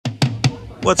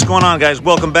What's going on, guys?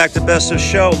 Welcome back to Best of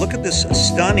Show. Look at this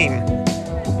stunning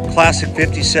classic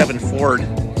 57 Ford.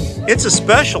 It's a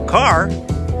special car.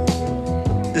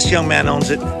 This young man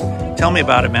owns it. Tell me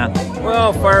about it, man.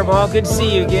 Well, Fireball, good to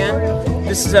see you again.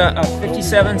 This is a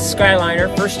 57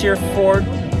 Skyliner, first year Ford,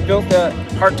 built a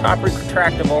hardtop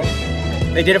retractable.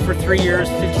 They did it for 3 years,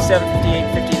 57,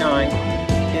 58, 59.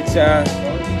 It's a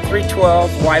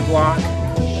 312 Y block.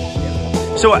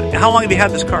 So how long have you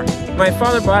had this car? My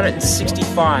father bought it in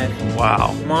 65.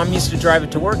 Wow. Mom used to drive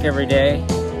it to work every day.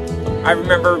 I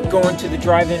remember going to the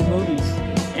drive-in movies,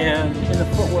 and in the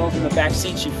footwells in the back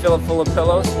seat, she'd fill it full of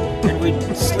pillows, and we'd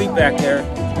sleep back there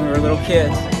when we were little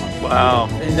kids. Wow.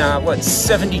 In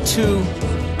 72,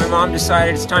 my mom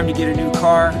decided it's time to get a new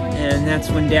car, and that's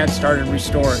when Dad started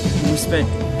restoring. We spent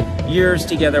years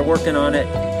together working on it.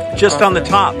 Just on the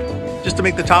top, just to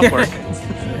make the top work.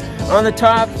 On the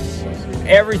top,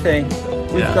 everything.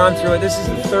 We've gone through it. This is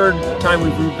the third time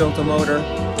we've rebuilt a motor.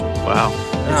 Wow.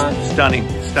 Stunning,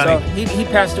 stunning. So he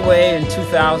passed away in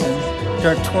 2000,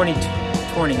 or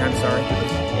 2020, I'm sorry.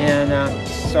 And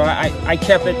so I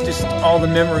kept it, just all the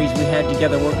memories we had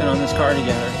together working on this car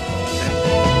together.